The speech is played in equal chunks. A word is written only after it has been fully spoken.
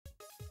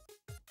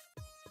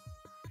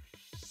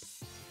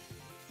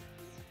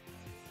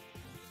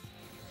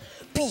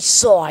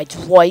Besides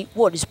White,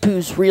 what is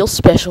Boo's real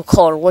special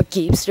color? What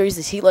game series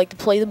does he like to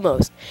play the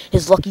most?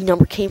 His lucky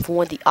number came from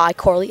one of the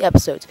iCarly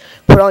episodes.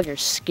 Put on your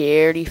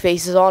scaredy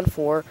faces on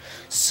for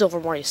Silver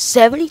Mario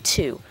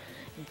 72.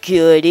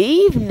 Good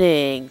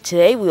evening.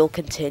 Today we'll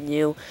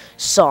continue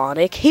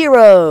Sonic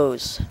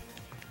Heroes.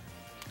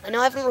 I know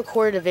I haven't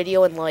recorded a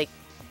video in like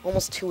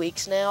almost 2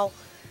 weeks now,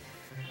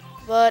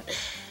 but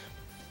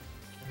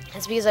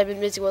it's because I've been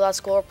busy with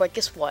schoolwork. But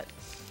guess what?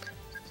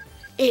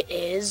 It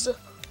is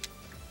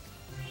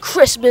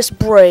Christmas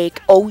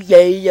break. Oh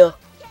yeah.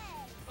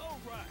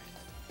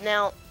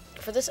 Now,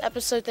 for this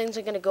episode, things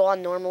are going to go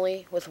on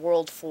normally with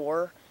World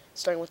 4,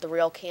 starting with the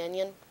Rail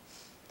Canyon.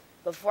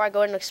 But before I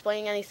go into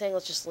explaining anything,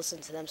 let's just listen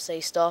to them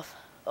say stuff.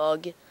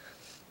 Ugh. Tails,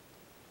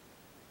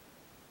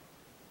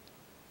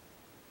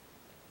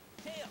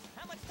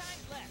 how much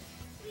time's left?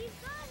 We've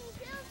got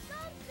until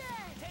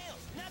sunset.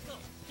 Tails,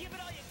 Knuckles, give it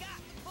all you got.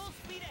 Full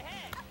speed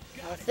ahead.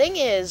 Now, the thing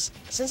is,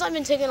 since I've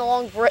been taking a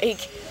long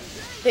break,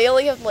 they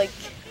only have like,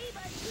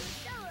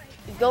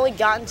 we've only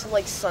gotten to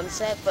like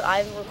sunset, but I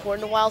haven't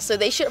recorded in a while, so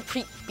they should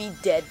be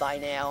dead by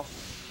now.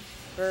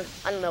 Or,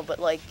 I don't know, but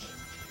like,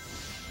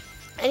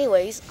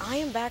 anyways, I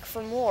am back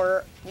for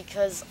more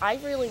because I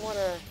really want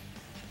to,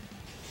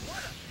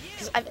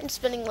 because I've been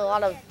spending a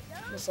lot of,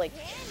 just like,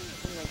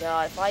 oh my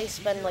god, if I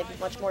spend like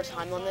much more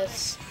time on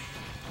this,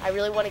 I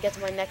really want to get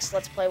to my next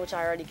Let's Play, which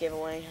I already gave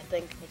away. I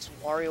think it's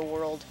Wario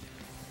World.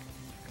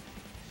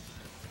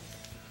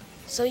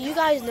 So you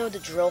guys know the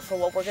drill for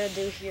what we're going to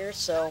do here,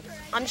 so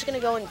I'm just going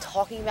to go in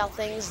talking about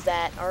things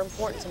that are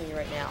important to me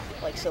right now,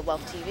 like Sobuff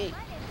TV.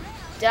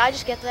 Did I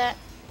just get that?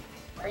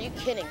 Are you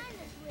kidding?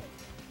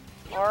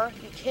 Are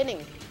you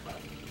kidding?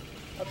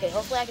 Okay,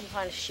 hopefully I can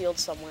find a shield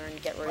somewhere and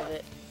get rid of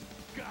it.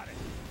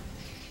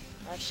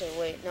 Actually,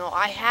 wait, no,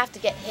 I have to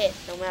get hit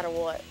no matter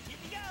what.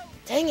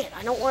 Dang it,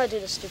 I don't want to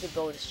do the stupid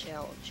bonus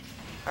challenge.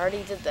 I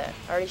already did that.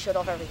 I already showed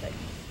off everything.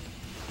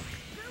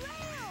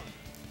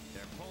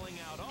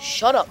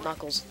 Shut up,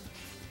 Knuckles.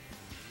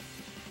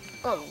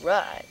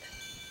 Alright.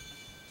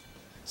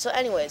 So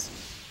anyways,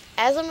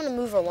 as I'm going to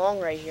move along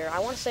right here, I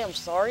want to say I'm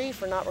sorry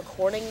for not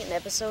recording an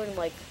episode in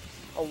like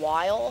a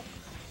while.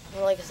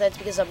 Well, like I said, it's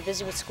because I'm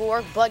busy with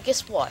schoolwork, but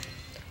guess what?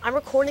 I'm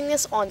recording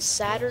this on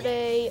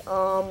Saturday,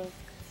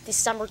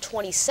 December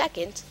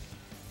 22nd,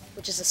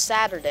 which is a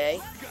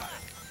Saturday.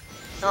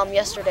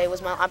 Yesterday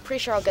was my, I'm pretty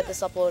sure I'll get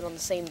this uploaded on the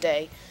same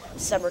day,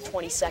 December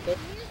 22nd.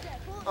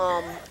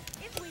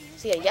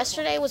 So yeah,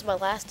 yesterday was my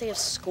last day of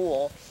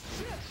school,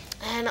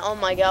 and oh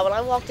my god, when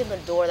I walked in the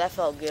door, that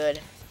felt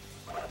good.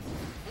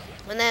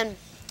 And then,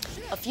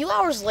 a few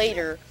hours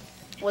later,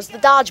 was the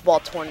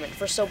dodgeball tournament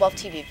for Sobuff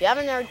TV. If you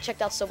haven't already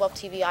checked out Sobuff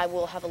TV, I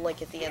will have a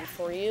link at the end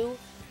for you.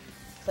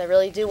 I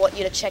really do want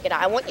you to check it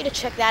out. I want you to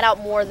check that out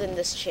more than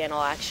this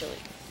channel, actually.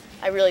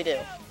 I really do.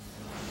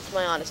 It's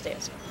my honest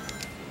answer.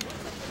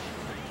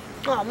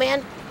 Oh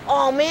man,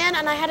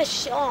 and I had a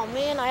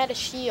I had a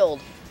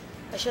shield.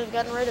 I should have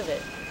gotten rid of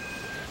it.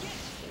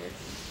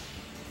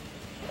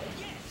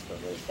 Let's go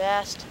really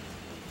fast.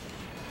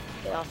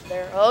 Get off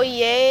there. Oh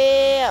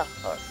yeah.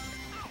 Right.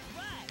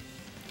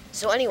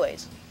 So,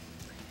 anyways.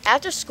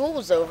 After school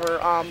was over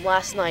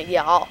last night,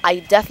 yeah, I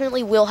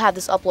definitely will have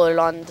this uploaded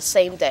on the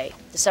same day,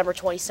 December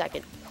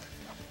 22nd.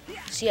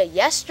 So yeah,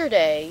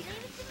 yesterday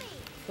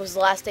was the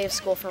last day of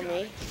school for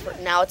me.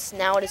 Now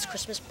it is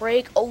Christmas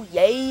break. Oh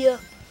yeah!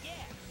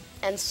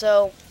 And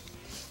so,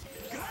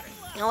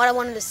 now what I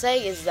wanted to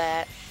say is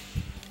that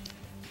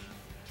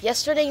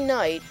yesterday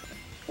night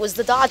was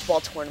the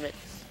dodgeball tournament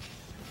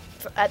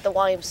at the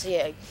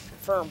YMCA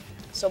for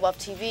Sobuff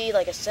TV.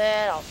 Like I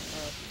said, I'll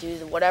do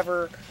the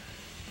whatever.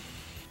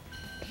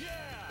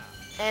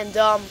 And,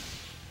 no,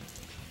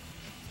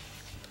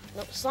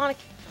 Sonic.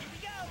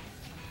 I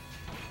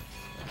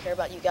don't care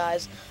about you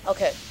guys.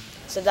 Okay,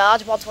 so the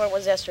dodgeball tournament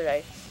was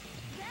yesterday.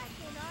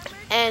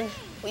 And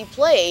we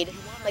played,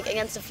 like,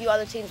 against a few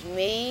other teams.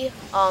 Me,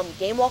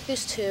 Game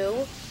Walkers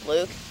 2,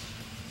 Luke,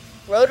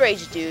 Road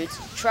Rage Dudes,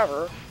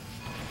 Trevor.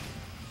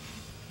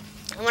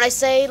 And when I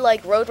say,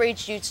 like, Road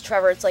Rage Dudes,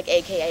 Trevor, it's like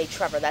AKA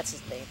Trevor, that's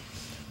his name.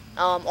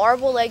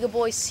 Arbol Lego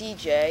Boy,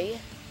 CJ.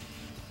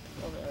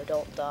 Oh no,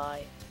 don't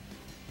die.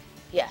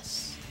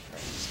 Yes.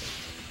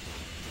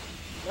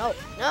 No.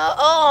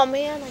 Oh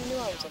man, I knew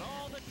I was in.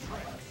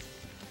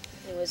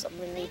 Anyways, I'm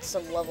gonna need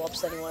some level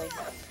ups anyway.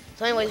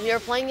 So anyways, we were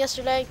playing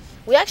yesterday.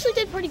 We actually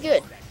did pretty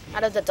good.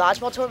 Out of the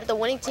dodgeball tournament, the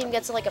winning team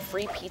gets like a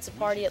free pizza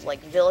party at like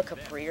Villa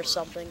Capri or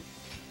something.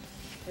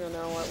 I don't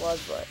know what it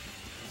was, but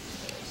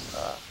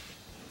oh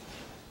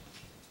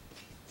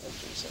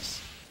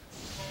Jesus.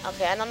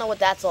 Okay, I don't know what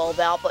that's all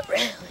about, but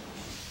really.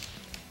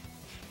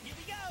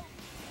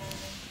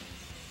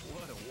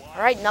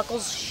 Alright,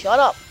 Knuckles,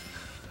 shut up.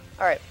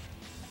 Alright.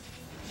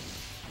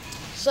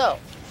 So,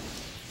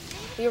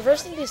 we were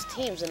versing these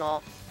teams and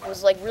all. It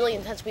was, like, really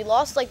intense. We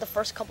lost, like, the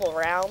first couple of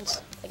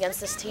rounds against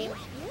this team.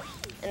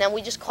 And then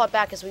we just caught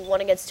back as we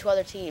won against two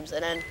other teams.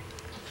 And then,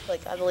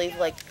 like, I believe,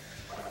 like,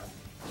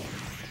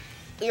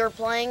 we were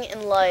playing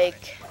in,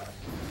 like,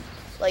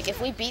 if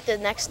we beat the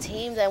next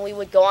team, then we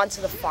would go on to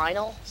the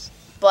finals.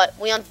 But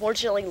we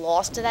unfortunately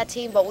lost to that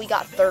team, but we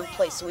got 3rd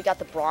place, so we got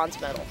the bronze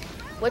medal,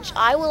 which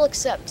I will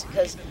accept,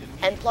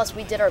 and plus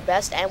we did our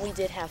best and we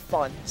did have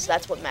fun, so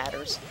that's what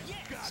matters.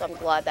 So I'm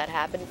glad that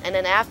happened. And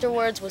then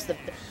afterwards was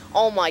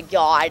oh my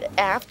god,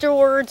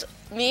 afterwards,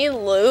 me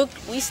and Luke,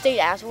 we stayed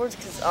afterwards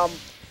because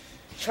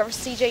Trevor,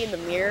 CJ, and the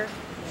Mirror,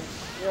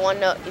 if you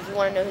want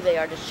to know who they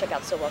are, just check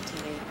out SoBuff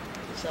TV.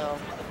 So,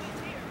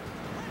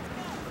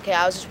 okay,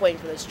 I was just waiting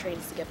for those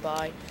trains to get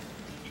by,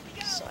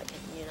 so I can,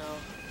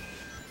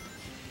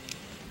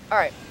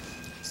 Alright,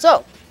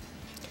 so,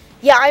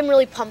 yeah, I'm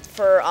really pumped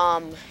for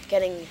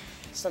getting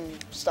some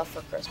stuff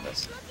for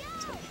Christmas.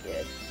 It's gonna be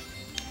good.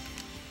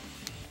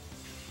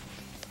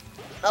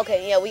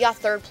 Okay, yeah, we got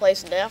 3rd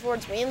place, and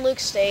afterwards, me and Luke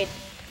stayed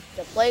at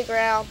the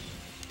playground,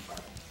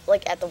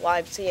 like at the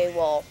YMCA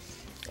wall.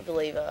 I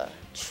believe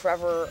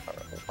Trevor,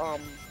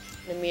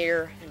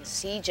 Namir, and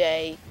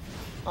CJ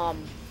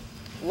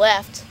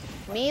left.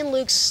 Me and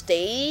Luke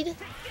stayed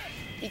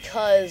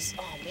because,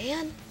 oh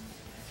man,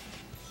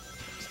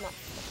 it's not.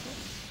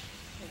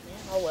 Oh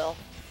man, oh well.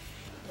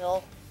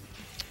 Well,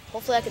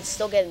 hopefully I can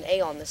still get an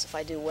A on this if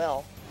I do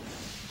well.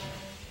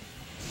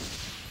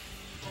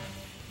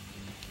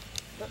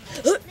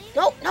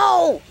 No,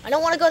 no! I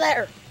don't want to go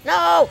there!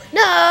 No!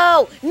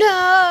 No!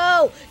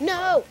 No!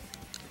 No!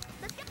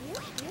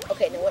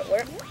 Okay, now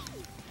where?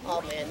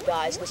 Oh man,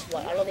 guys, guess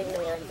what? I don't even know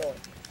where I'm going.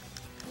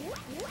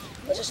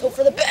 Let's just hope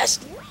for the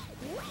best!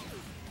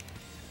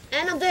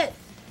 And I'm dead!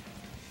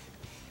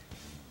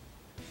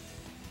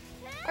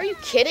 Are you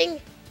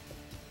kidding?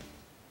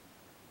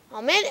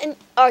 Oh man, and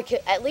okay,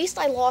 at least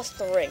I lost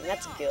the ring.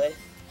 That's good.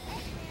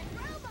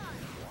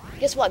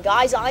 Guess what,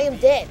 guys? I am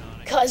dead.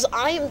 Because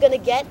I am going to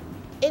get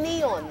an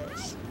E on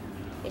this.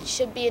 It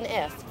should be an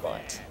F,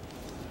 but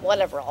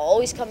whatever. I'll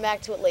always come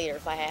back to it later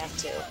if I have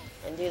to.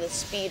 And do the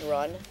speed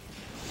run.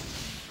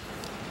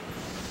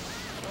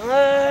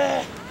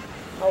 Oh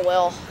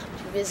well,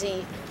 I'm too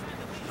busy.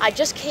 I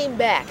just came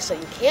back, so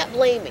you can't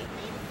blame me.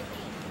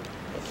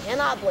 You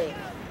cannot blame me.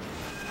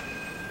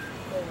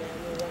 Oh man,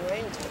 I'm gonna run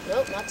right into it.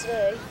 Nope, not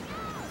today.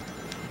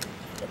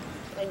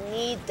 I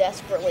need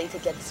desperately to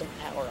get some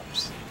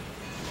power-ups.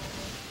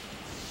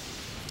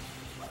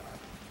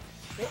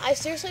 I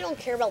seriously don't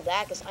care about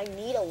that because I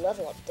need a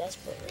level up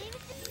desperately.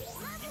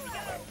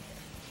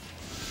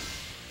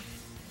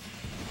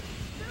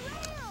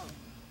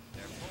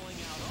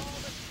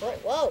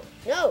 Whoa,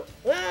 no,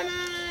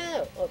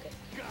 no. Okay.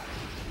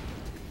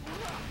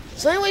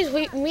 So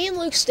anyways, me and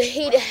Luke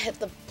stayed at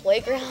the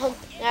playground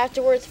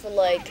afterwards for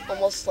like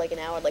almost like an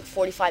hour, like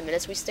 45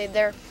 minutes we stayed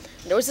there.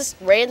 And there was this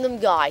random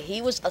guy.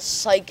 He was a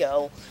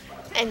psycho.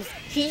 And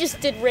he just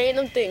did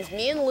random things.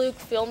 Me and Luke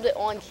filmed it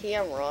on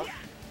camera.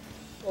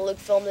 Well, Luke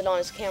filmed it on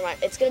his camera.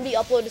 It's going to be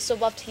uploaded to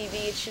SoBuff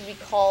TV. It should be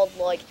called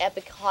like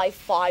Epic High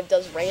Five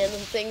Does Random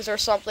Things or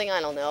something. I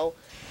don't know.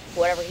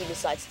 Whatever he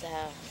decides to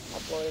have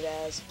uploaded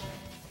as.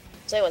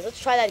 So anyways, let's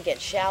try that again,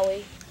 shall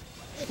we?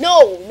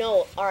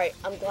 No. Alright,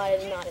 I'm glad I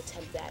did not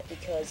attempt that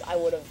because I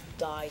would have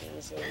died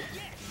easily.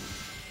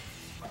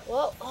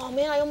 Well, oh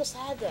man, I almost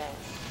had that.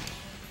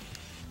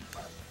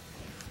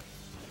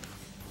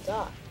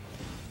 Duh.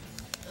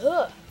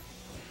 Ugh.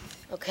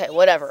 Okay,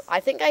 whatever. I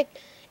think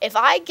if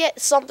I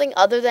get something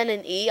other than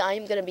an E, I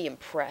am going to be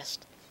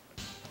impressed.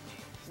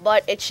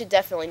 But it should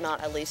definitely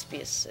not at least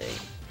be a C.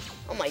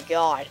 Oh my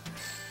god.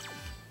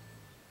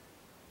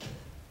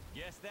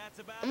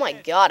 Oh my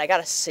god, I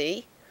got a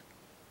C?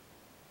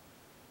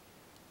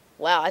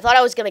 Wow, I thought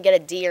I was going to get a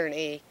D or an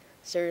E.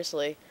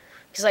 Seriously.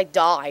 Because I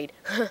died.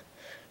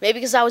 Maybe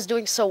because I was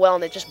doing so well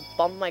and it just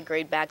bumped my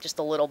grade back just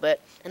a little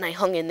bit. And I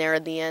hung in there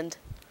at the end.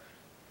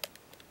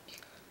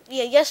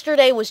 Yeah,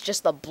 yesterday was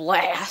just a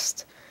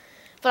blast.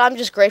 But I'm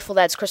just grateful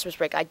that it's Christmas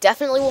break. I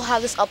definitely will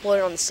have this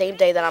uploaded on the same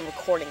day that I'm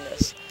recording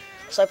this.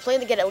 So I plan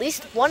to get at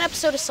least one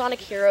episode of Sonic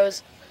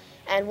Heroes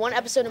and one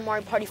episode of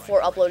Mario Party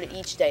 4 uploaded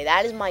each day.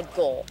 That is my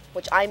goal,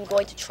 which I'm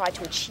going to try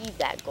to achieve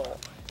that goal.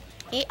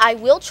 I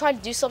will try to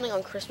do something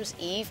on Christmas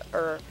Eve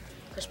or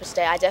Christmas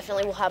Day. I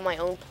definitely will have my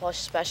own plush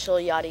special,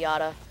 yada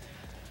yada.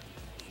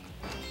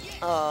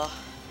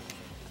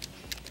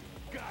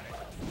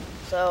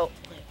 So,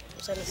 what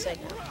was I going to say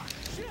now?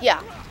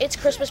 Yeah, it's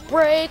Christmas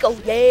break. Oh,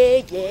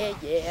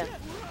 yeah.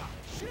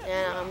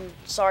 And I'm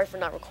sorry for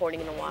not recording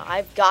in a while.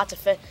 I've got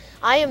to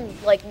I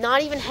am, like,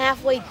 not even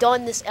halfway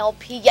done this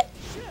LP yet.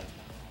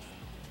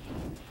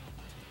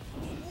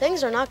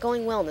 Things are not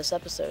going well in this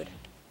episode.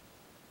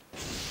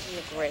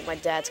 Oh, great, my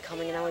dad's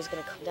coming, and now he's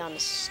going to come down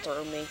and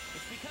stir me.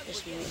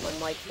 Just mute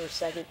my mic for a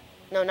second.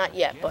 No, not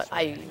yet, but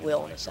I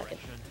will in a second.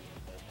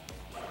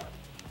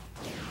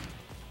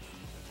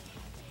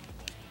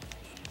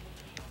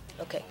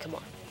 Okay, come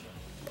on.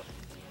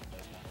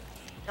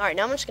 Alright,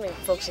 now I'm just going to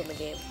focus on the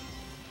game.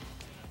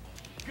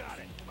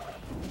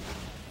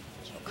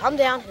 So calm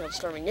down, he'll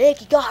storm me.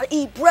 Nick, you gotta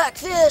eat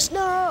breakfast!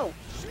 No!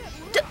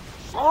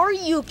 Are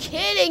you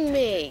kidding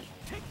me?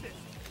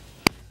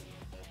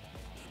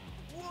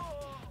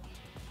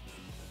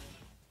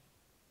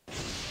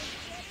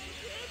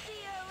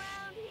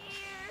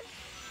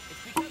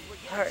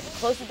 Alright,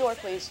 close the door,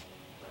 please.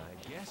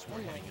 Oh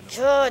my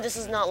god, this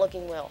is not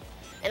looking well.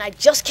 And I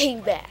just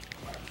came back.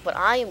 But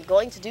I am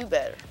going to do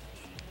better.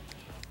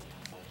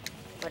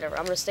 Whatever,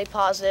 I'm going to stay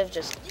positive.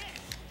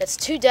 That's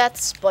 2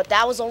 deaths, but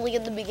that was only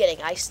in the beginning.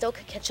 I still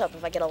could catch up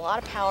if I get a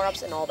lot of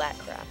power-ups and all that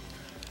crap.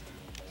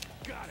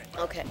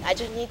 Okay, I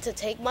just need to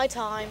take my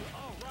time.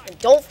 And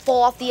don't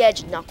fall off the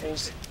edge,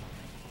 Knuckles.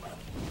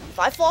 If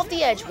I fall off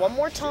the edge one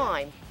more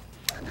time,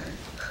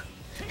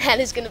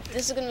 this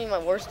is gonna be my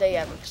worst day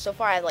ever. So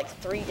far I had like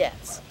 3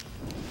 deaths.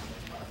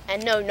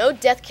 And no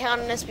death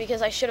count in this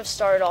because I should have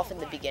started off in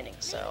the beginning,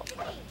 so.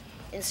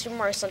 In Super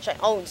Mario Sunshine,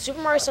 in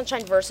Super Mario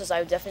Sunshine Versus, I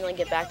would definitely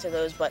get back to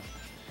those, but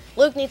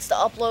Luke needs to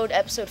upload,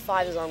 episode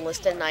 5 is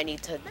unlisted, and I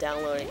need to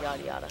download it,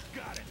 yada yada.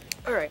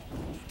 Alright.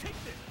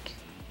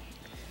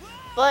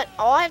 But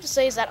all I have to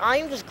say is that I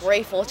am just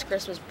grateful it's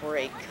Christmas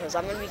break, because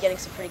I'm going to be getting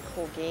some pretty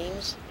cool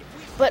games.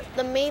 But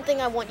the main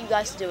thing I want you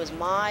guys to do as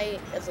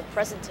a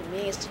present to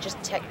me is to just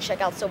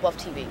check out SoBuff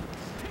TV.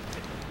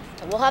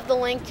 And we'll have the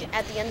link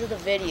at the end of the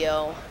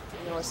video.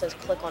 You know, it says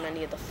click on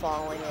any of the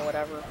following or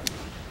whatever.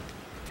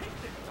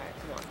 Alright,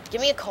 come on. Give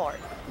me a card.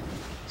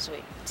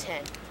 Sweet.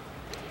 10.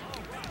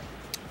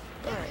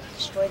 Alright,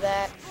 destroy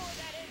that.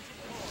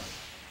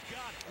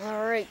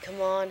 Alright, come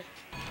on.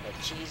 Oh,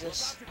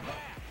 Jesus.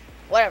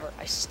 Whatever,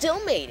 I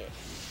still made it.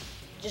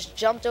 Just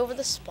jumped over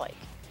the spike.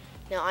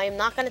 Now, I am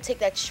not going to take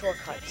that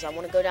shortcut because I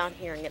want to go down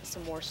here and get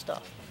some more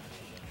stuff.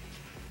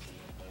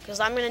 Because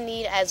I'm going to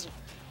need as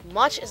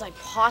much as I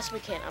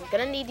possibly can. I'm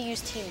going to need to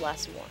use Team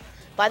Lesson 1.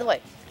 By the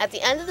way, at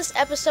the end of this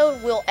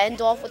episode, we'll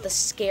end off with a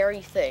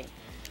scary thing.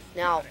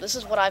 Now, this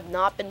is what I've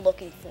not been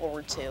looking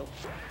forward to.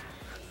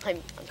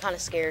 I'm kind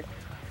of scared.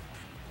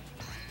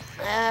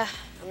 I'm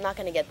not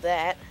going to get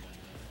that.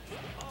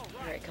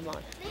 Alright, come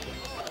on.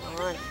 Come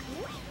on.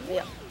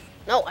 Yeah.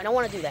 No, I don't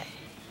want to do that.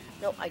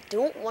 No, I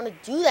don't want to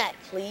do that,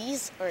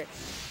 please. Alright.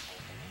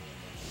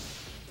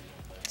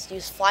 Let's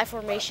use fly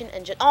formation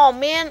and just... Oh,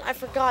 man, I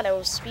forgot I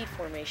was speed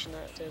formation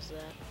that does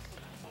that.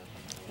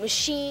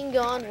 Machine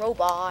gun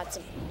robots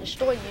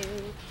destroy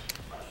you.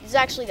 He's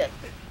actually good.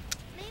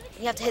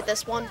 You have to hit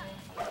this one.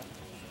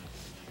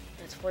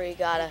 That's where you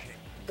gotta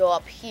go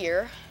up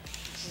here.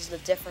 This is the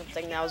different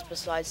thing that was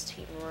besides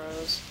Team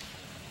Rose.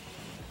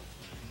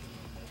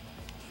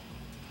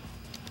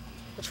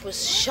 Which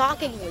was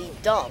shockingly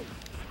dumb.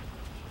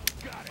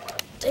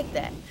 Take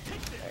that.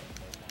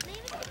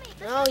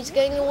 No, he's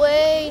getting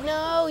away.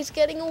 No, he's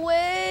getting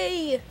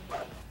away.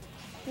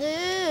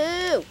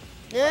 No.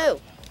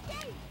 No.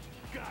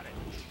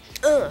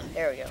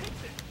 There we go.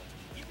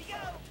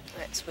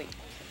 Alright, sweet.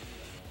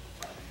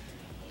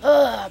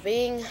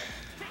 Being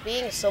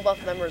a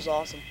SoBuff member is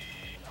awesome.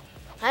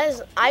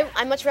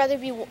 I much rather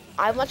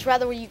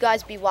you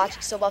guys be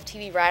watching SoBuff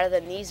TV rather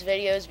than these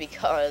videos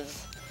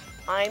because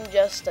I'm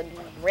just a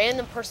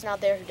random person out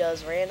there who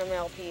does random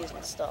LPs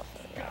and stuff.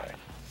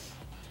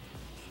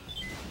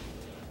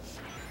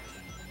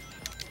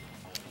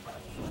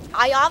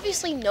 I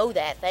obviously know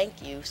that.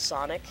 Thank you,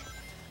 Sonic.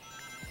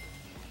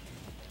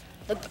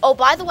 Oh,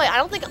 by the way, I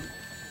don't think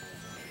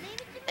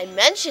I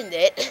mentioned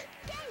it,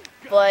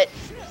 but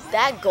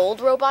that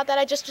gold robot that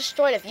I just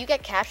destroyed, if you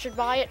get captured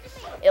by it,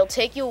 it'll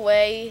take you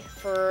away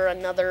for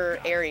another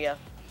area.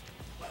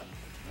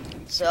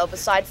 So,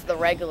 besides the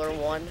regular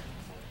one.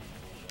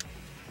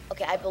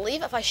 Okay, I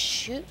believe if I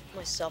shoot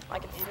myself, I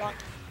can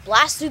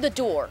blast through the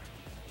door.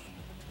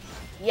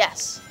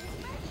 Yes.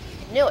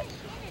 Knew it.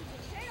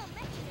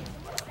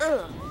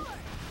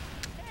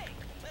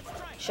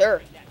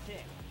 Sure.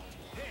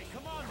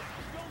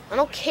 I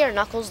don't care,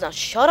 Knuckles. Now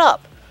shut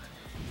up.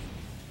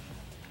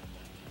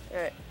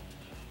 Alright.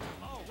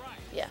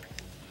 Yeah.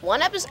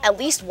 At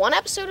least one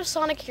episode of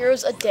Sonic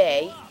Heroes a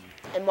day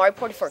and Mario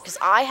Party 4. Because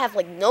I have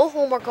like no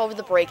homework over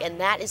the break and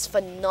that is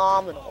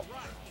phenomenal.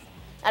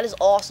 That is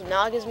awesome.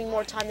 Now it gives me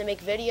more time to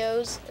make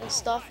videos and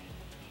stuff.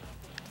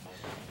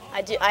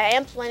 I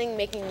am planning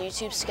making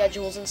YouTube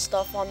schedules and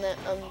stuff on that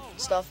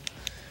stuff.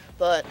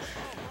 But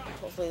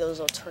hopefully those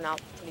will turn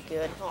out pretty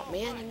good. Oh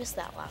man, I missed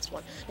that last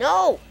one.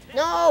 No!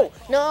 No!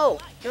 No!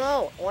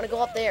 No! I want to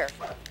go up there.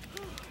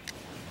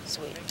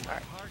 Sweet.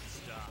 Alright.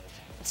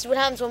 Let's see what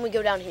happens when we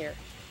go down here.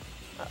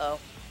 Uh-oh.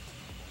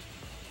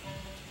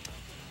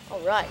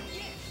 Alright.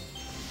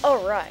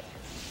 Alright.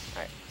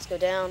 Alright, let's go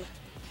down.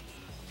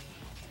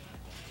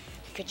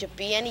 Could you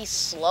be any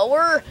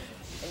slower?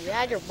 And you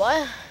had your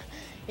butt?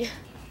 Yeah.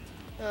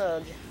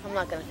 Ugh, I'm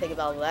not gonna think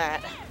about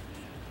that.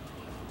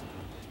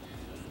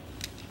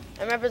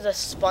 I remember the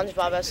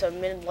SpongeBob episode,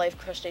 Midlife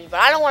Crustacean, but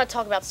I don't want to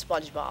talk about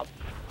SpongeBob.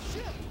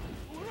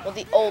 Well,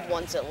 the old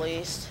ones at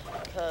least,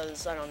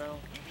 because, I don't know.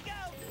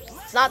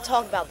 Let's not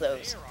talk about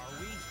those.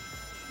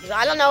 Because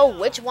I don't know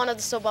which one of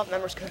the SoBuff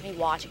members could be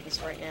watching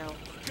this right now.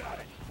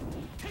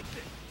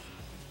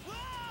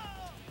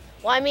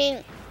 Well, I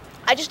mean,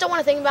 I just don't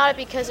want to think about it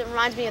because it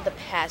reminds me of the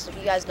past, if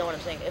you guys know what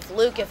I'm saying. If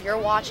Luke, if you're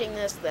watching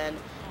this, then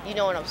you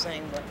know what I'm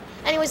saying. But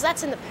anyways,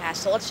 that's in the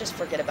past, so let's just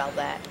forget about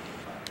that.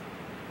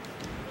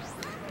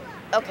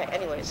 Okay,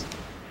 anyways.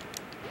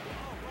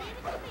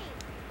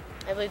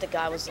 I believe the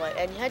guy was like,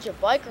 and you had your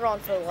biker on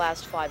for the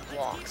last 5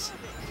 blocks.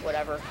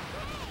 Whatever.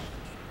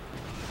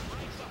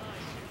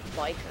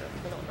 biker.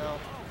 I don't know.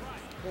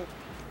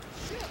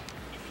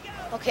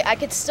 Okay, I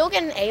could still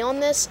get an A on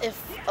this if...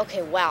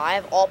 Okay, wow, I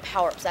have all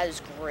power-ups. That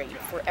is great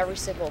for every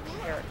single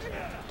character.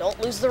 Don't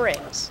lose the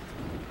rings.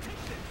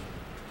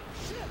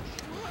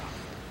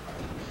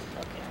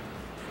 Okay.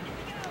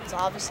 Let's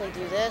obviously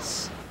do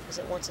this, because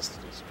it wants us to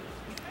do speed.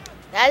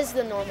 That is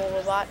the normal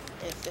robot.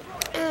 If it...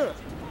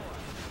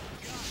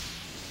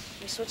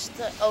 We switch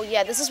to... Oh,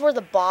 yeah, this is where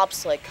the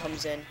bobsled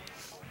comes in.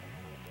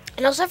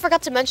 And also, I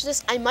forgot to mention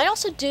this. I might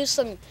also do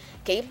some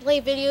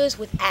gameplay videos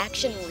with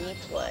action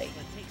replay.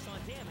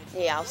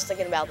 Yeah, I was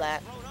thinking about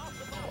that.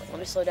 Let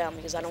me slow down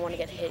because I don't want to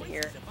get hit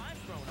here.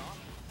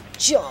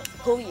 Jump!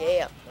 Oh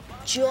yeah!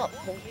 Jump!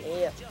 Oh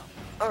yeah!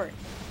 Alright.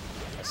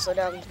 Let's slow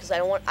down because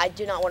I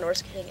do not want to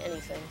risk hitting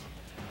anything.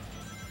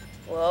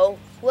 Whoa!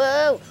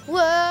 Whoa!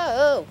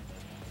 Whoa!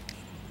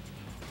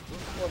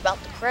 We're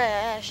about to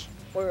crash.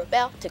 We're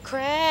about to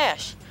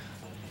crash.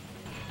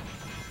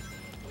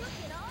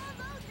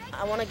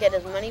 I want to get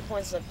as many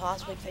points as I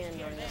possibly can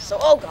during this. So,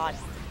 oh god.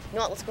 You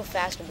know what? Let's go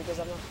faster because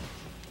I'm not...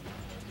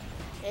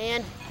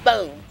 And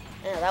boom.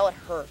 Yeah, that would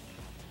hurt.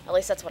 At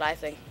least that's what I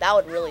think. That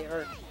would really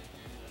hurt.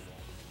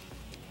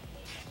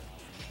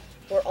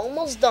 We're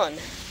almost done.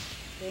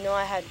 You know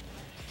I had a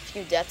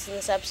few deaths in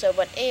this episode,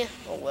 but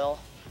oh well.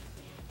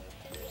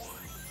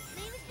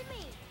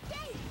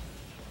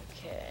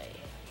 Okay.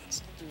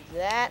 Let's do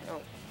that.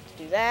 Oh, let's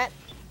do that.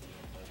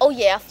 Oh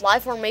yeah, fly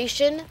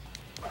formation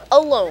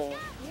alone.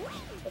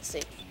 Let's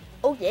see.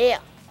 Oh yeah.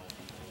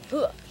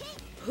 Hooah.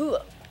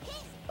 Hooah.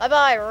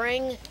 Bye-bye,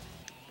 ring.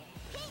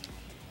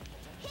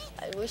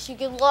 I wish you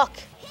good luck.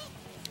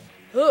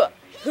 Huh,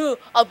 huh,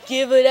 I'm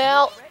giving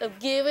out. I'm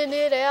giving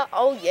it out.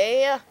 Oh,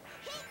 yeah.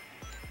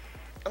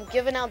 I'm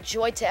giving out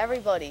joy to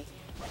everybody.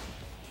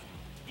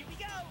 Here we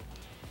go.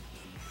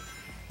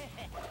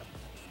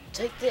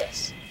 Take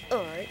this.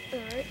 Alright,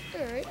 alright,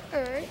 alright,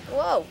 alright.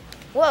 Whoa.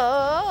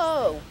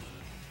 Whoa.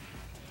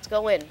 Let's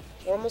go in.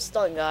 We're almost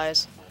done,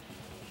 guys.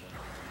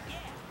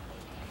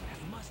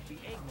 That must be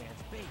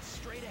Eggman's base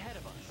straight ahead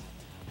of us.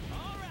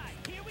 All right,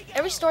 here we go.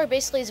 Every story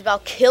basically is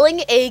about killing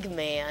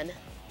Eggman.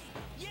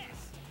 Yes.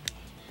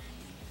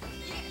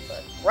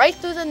 But right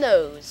through the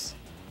nose.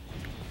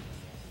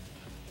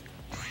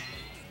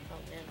 Oh,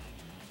 man.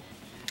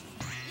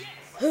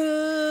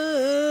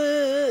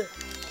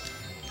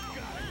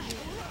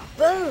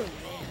 Boom,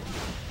 man.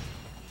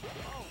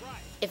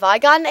 If I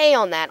got an A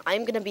on that,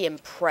 I'm going to be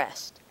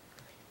impressed.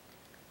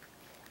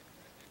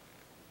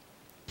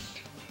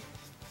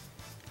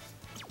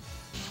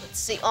 Let's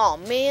see. Oh,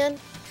 man.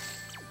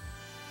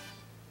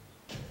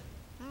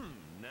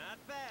 Not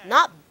bad.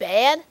 Not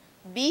bad.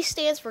 B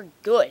stands for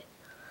good.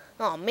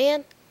 Oh,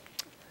 man.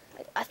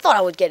 I thought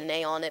I would get an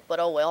A on it, but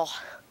oh well.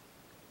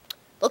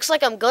 Looks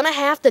like I'm going to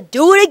have to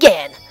do it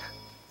again.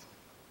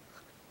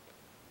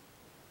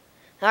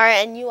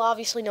 Alright, and you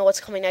obviously know what's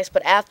coming next,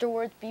 but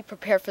afterwards, be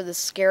prepared for the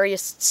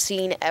scariest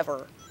scene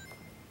ever.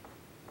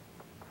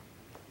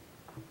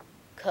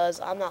 Because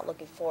I'm not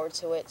looking forward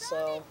to it,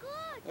 so...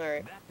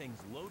 Alright. That thing's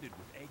loaded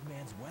with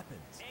Eggman's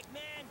weapons.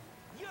 Eggman,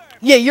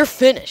 Yeah, you're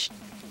finished.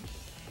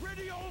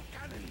 ready, old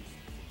cannons.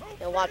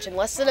 Now watch, in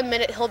less than a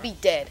minute, he'll be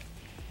dead.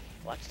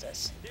 Watch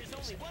this. There's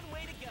only one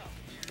way to go.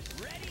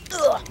 Ready?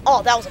 Ugh.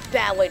 Oh, that was a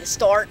bad way to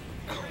start.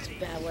 Oh, that was a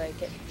bad way.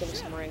 Give me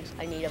some rings.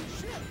 I need them.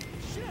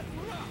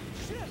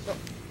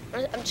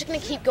 No, I'm just going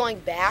to keep going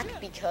back,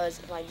 because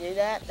if I do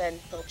that, then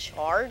he'll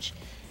charge.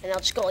 And I'll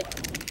just go like...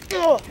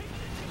 Ugh.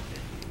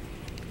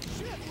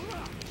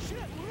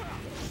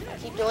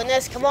 Keep doing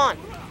this. Come on.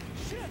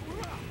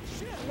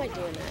 How am I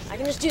doing that? I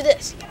can just do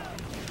this.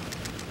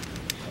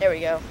 There we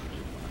go.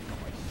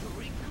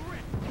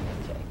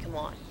 Okay, come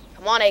on.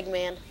 Come on,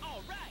 Eggman.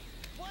 All right,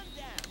 one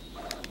down.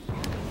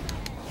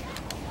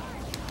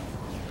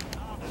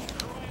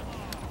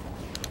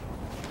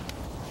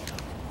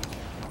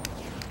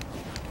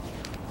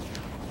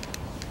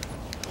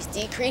 He's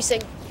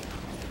decreasing.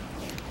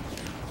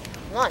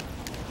 Come on.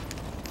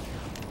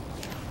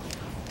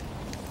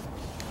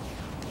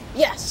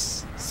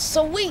 Yes!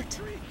 Sweet!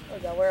 Oh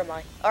god, where am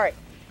I? Alright,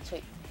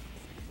 sweet.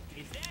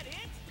 Is that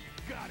it?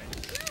 Got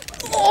it.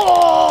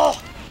 Oh!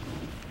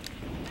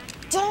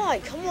 Die,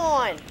 come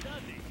on! Does it?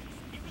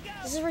 Here we go.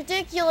 This is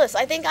ridiculous.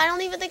 I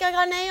don't even think I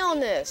got an A on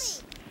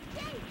this.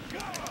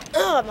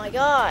 Oh my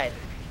god.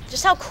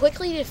 Just how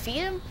quickly you defeat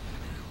him?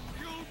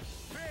 You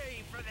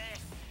pay for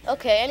this.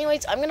 Okay,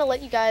 anyways, I'm gonna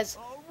let you guys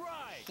All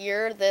right.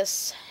 hear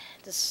this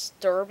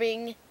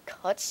disturbing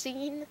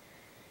cutscene.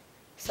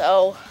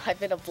 So, I've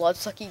been a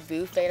Bloodsucky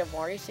Boo fan of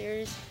Mario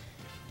series.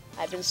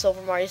 I've been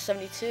Silver Mario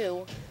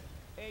 72,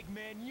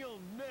 Eggman, you'll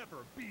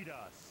never beat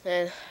us.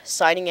 and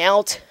signing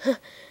out. Once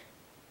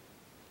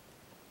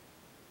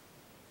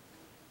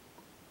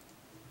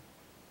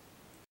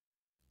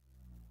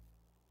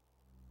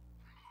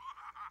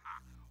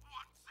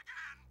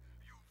again,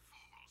 you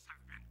fools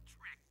have been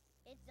tricked.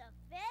 It's a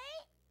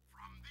fake?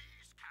 From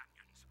these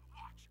canyons,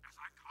 watch as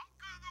I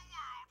conquer the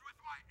world with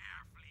my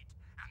air fleet.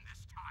 And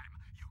this time,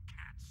 you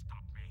can't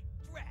stop me.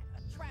 Drat,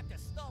 a trap to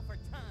stall for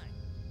time.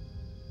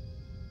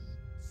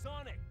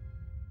 Sonic.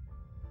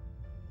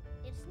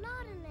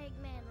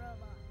 Eggman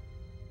robot.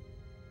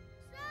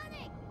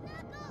 Sonic!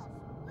 Knuckles!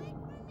 Wait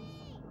for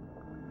me!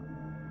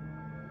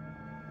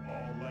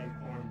 All life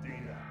form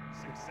data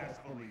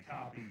successfully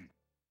copied.